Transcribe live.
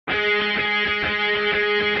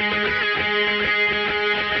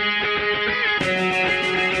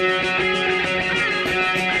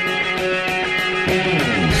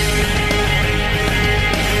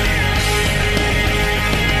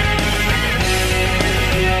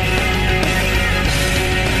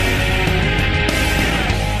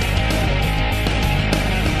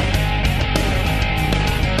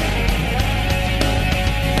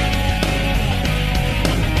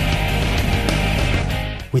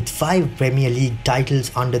With 5 Premier League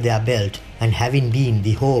titles under their belt and having been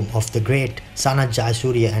the home of the great Sanath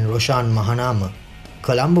Jayasuriya and Roshan Mahanama,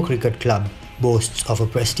 Colombo Cricket Club boasts of a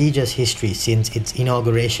prestigious history since its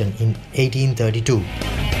inauguration in 1832.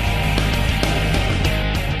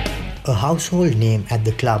 A household name at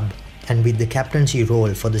the club and with the captaincy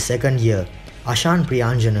role for the second year, Ashan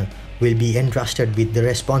Priyanjana will be entrusted with the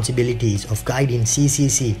responsibilities of guiding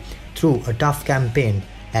CCC through a tough campaign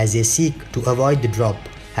as they seek to avoid the drop,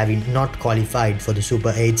 having not qualified for the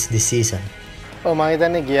Super 8s this season. මම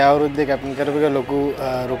හිතන්නේ ගිය අවුරුද්දේ captain කරපු එක ලොකු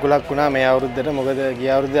රුකුලක් වුණා මේ අවුරුද්දට. මොකද ගිය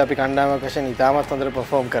අවුරුද්දේ අපි කණ්ඩායමක් වශයෙන් ඉතාමත් හොඳට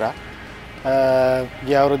perform කරා.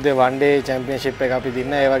 ගිය අවුරුද්දේ one day championship එක අපි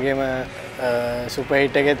දින්නා. ඒ වගේම super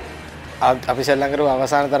 8 එකෙත් අපි සෙල්ලම් කරපු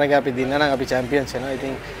අවසාන තරගය අපි දින්නා නම් අපි champions වෙනවා.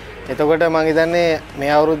 ඉතින් එතකොට මම හිතන්නේ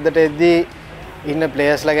මේ අවුරුද්දට එද්දී ඉන්න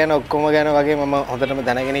ප්ලේයර්ස්ලා ගැන ඔක්කොම ගැන වගේ මම හොඳටම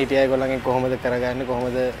දැනගෙන හිටියා ඒගොල්ලන්ගෙන් කොහොමද කරගන්නේ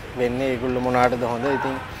කොහොමද වෙන්නේ ඒගොල්ලෝ මොනවාටද හොඳ.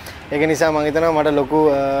 ඉතින් ඒක නිසා මම හිතනවා මට ලොකු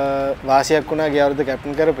වාසියක් වුණා ගිය අවුරුද්ද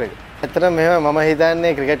කැප්ටන් කරපු එක. ඇත්තටම මෙහෙම මම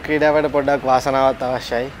හිතන්නේ ක්‍රිකට් ක්‍රීඩාවට පොඩ්ඩක් වාසනාවක්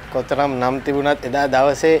අවශ්‍යයි. කොතරම් නම් තිබුණත් එදා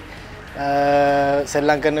දවසේ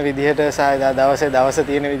සෙල්ලම් කරන විදිහට සහ එදා දවසේ දවස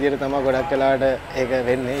තියෙන විදිහට තමයි ගොඩක් වෙලාවට ඒක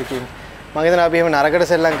වෙන්නේ. ඉතින් මම හිතනවා අපි එහෙම නරකට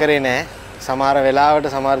සෙල්ලම් කරේ නැහැ. සමහර වෙලාවට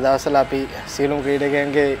සමහර දවස්වල අපි සියලුම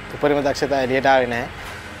ක්‍රීඩකයන්ගේ උපරිම දක්ෂතාවය එළියට ආවේ නැහැ.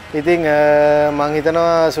 ඉතින් මම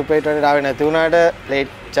හිතනවා සුපර් 8 වලට ආවේ නැති වුණාට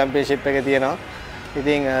ප්ලේට් චැම්පියන්ෂිප් එක තියෙනවා.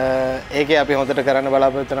 ඉතින් ඒකේ අපි හොඳට කරන්න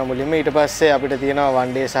බලාපොරොත්තු වෙන මුලින්ම ඊට පස්සේ අපිට තියෙනවා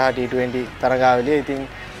one day සහ T20 තරගාවලිය. ඉතින්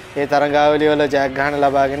ඒ තරගාවලිය වල ජයග්‍රහණ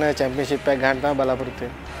ලබාගෙන චැම්පියන්ෂිප් එක ගන්න තමයි බලාපොරොත්තු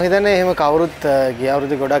වෙන්නේ. මම හිතන්නේ එහෙම කවුරුත් ගිය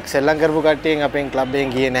අවුරුද්දේ ගොඩක් සෙල්ලම් කරපු කට්ටියෙන් අපෙන් ක්ලබ්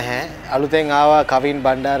එකෙන් ගියේ නැහැ. අලුතෙන් ආවා කවින්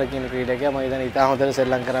බණ්ඩාර කියන ක්‍රීඩකයා. මම හිතන්නේ ඉතා හොඳට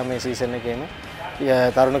සෙල්ලම් කරා මේ සීසන් එකේම.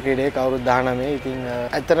 තරුණ ක්‍රීඩකයෙක් කවුරුත් 19. ඉතින්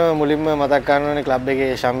ඇත්තටම මුලින්ම මතක් කරන්න ඕනේ ක්ලබ්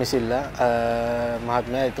එකේ ශම්මිසිල්ලා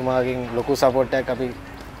මහත්මයා. එතුමාගෙන් ලොකු සපෝට් එකක් අපි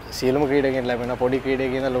සියලුම ක්‍රීඩකයන් ලැබෙනවා. පොඩි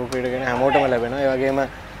ක්‍රීඩකයන් ලොකු ක්‍රීඩකයන් හැමෝටම ලැබෙනවා. ඒ වගේම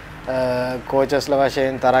කෝචස්ලා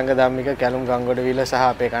වශයෙන් තරංග ධම්මික කැලුම් ගංගොඩවිල සහ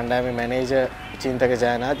අපේ කණ්ඩායමේ මැනේජර් චින්තක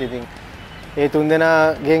ජයනාත්. ඉතින් ඒ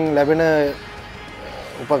තුන්දෙනාගෙන් ලැබෙන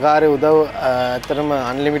උපකාරය උදව් ඇත්තටම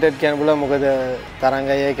අන්ලිමිටඩ් කියන්න පුළුවන්. මොකද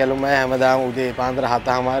තරංගයයි කැලුම් අය හැමදාම උදේ පාන්දර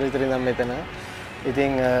 7:00 විතර ඉඳන් මෙතන.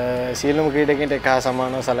 ඉතින් සියලුම ක්‍රීඩකයන්ට එක හා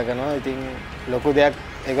සමානව සලකනවා. ඉතින් ලොකු දෙයක්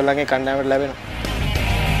ඒගොල්ලන්ගේ කණ්ඩායමට ලැබෙනවා.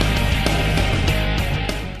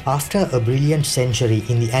 After a brilliant century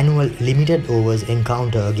in the annual limited overs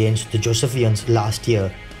encounter against the Josephians last year,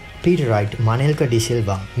 Peter Wright Manelka De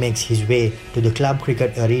Silva makes his way to the club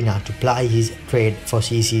cricket arena to ply his trade for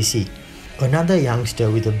CCC. Another youngster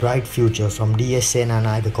with a bright future from DS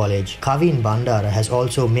Senanayaka College, Kavin Bandara, has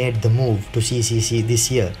also made the move to CCC this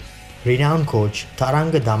year. Renowned coach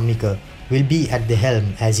Taranga Dhammika will be at the helm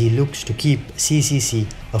as he looks to keep CCC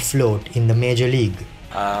afloat in the major league.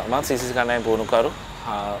 CCC කණ්ඩායම පුහුණුකරු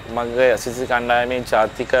මගේ CCC කණ්ඩායමේ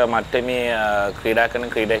ජාතික මට්ටමේ ක්‍රීඩා කරන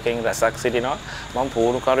ක්‍රීඩකයන් රැසක් සිටිනවා. මම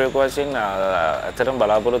පුහුණුකරුවෙකු වශයෙන් අතරම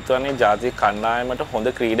බලාපොරොත්තු වෙන්නේ ජාතික කණ්ඩායමට හොඳ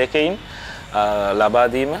ක්‍රීඩකයින් ලබා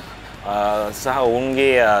දීම සහ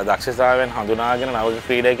ඔවුන්ගේ දක්ෂතාවයන් හඳුනාගෙන නව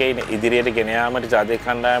ක්‍රීඩකයින් ඉදිරියට ගෙන යාමට ජාතික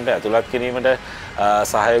කණ්ඩායමට ඇතුළත් කිරීමට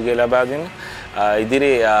සහයෝගය ලබා දෙන්න.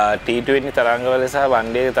 ඉදිරි T20 තරඟවල සහ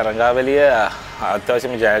one day තරඟාවලිය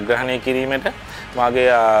අත්‍යවශ්‍යම ජයග්‍රහණය කිරීමට මාගේ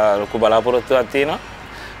ලොකු බලාපොරොත්තුවක් තියෙනවා.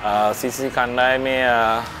 CCC කණ්ඩායමේ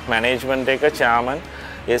මැනේජ්මන්ට් එක චෙයාමන්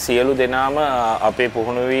ඒ සියලු දෙනාම අපේ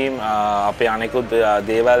පුහුණුවීම් අපේ අනෙකුත්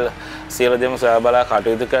දේවල් සියලු දෙම සොයා බලා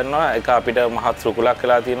කටයුතු කරනවා. ඒක අපිට මහත් රුකුලක්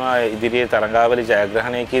වෙලා තියෙනවා ඉදිරියේ තරඟාවලි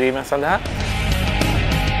ජයග්‍රහණය කිරීම සඳහා.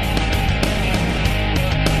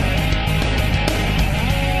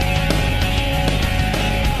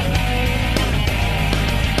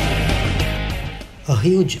 A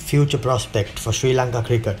huge future prospect for Sri Lanka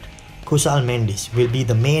cricket, Kusal Mendis will be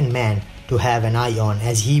the main man to have an eye on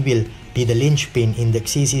as he will be the linchpin in the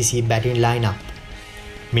CCC batting lineup.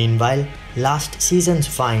 Meanwhile, last season's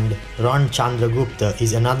find Ron Chandragupta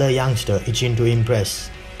is another youngster itching to impress.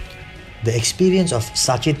 The experience of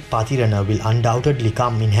Sachit Pathirana will undoubtedly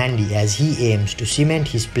come in handy as he aims to cement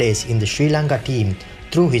his place in the Sri Lanka team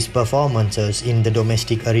through his performances in the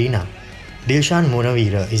domestic arena. Dilshan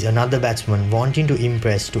Munavira is another batsman wanting to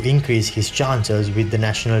impress to increase his chances with the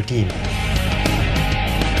national team.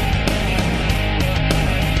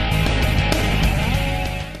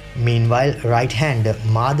 Meanwhile, right-hander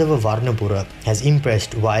Madhava Varnapura has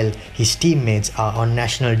impressed while his teammates are on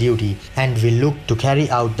national duty and will look to carry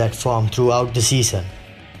out that form throughout the season.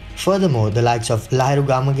 Furthermore, the likes of Lahiru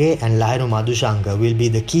Gamage and Lahiru Madhushankar will be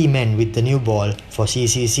the key men with the new ball for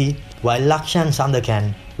CCC, while Lakshan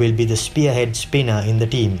Sandakan will be the spearhead spinner in the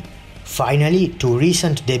team. Finally, two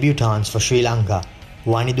recent debutants for Sri Lanka,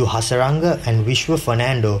 Wanidu Hasaranga and Vishwa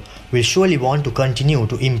Fernando will surely want to continue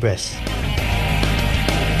to impress.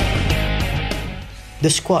 The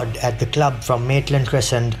squad at the club from Maitland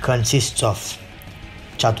Crescent consists of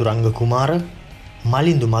Chaturanga Kumara,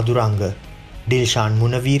 Malindu Maduranga, Dilshan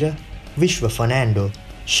Munavira, Vishwa Fernando,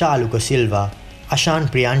 Shaluka Silva, Ashan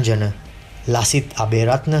Priyanjana, Lasit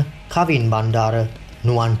Aberatna, Kavin Bandara,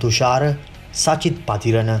 Nuwan Tushara, Sachit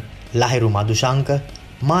Patirana, Lahiru Madhushanka,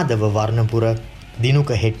 Madhava Varnapura,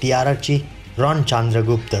 Dinuka Hettiarachchi, Ron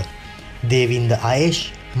Chandragupta, Devinda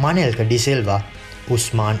Ayesh, Manelka De Silva,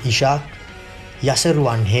 Usman Ishaq,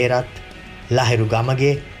 Yasaruwan Herath, Lahiru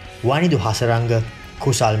Gamage, Wanidu Hasaranga,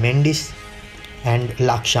 Kusal Mendis, and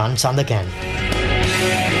Lakshan Sandakan.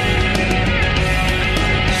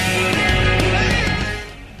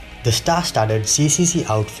 The star-studded CCC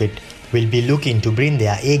outfit will be looking to bring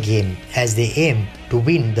their A-game as they aim to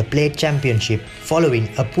win the Plate Championship following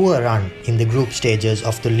a poor run in the group stages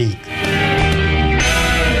of the league.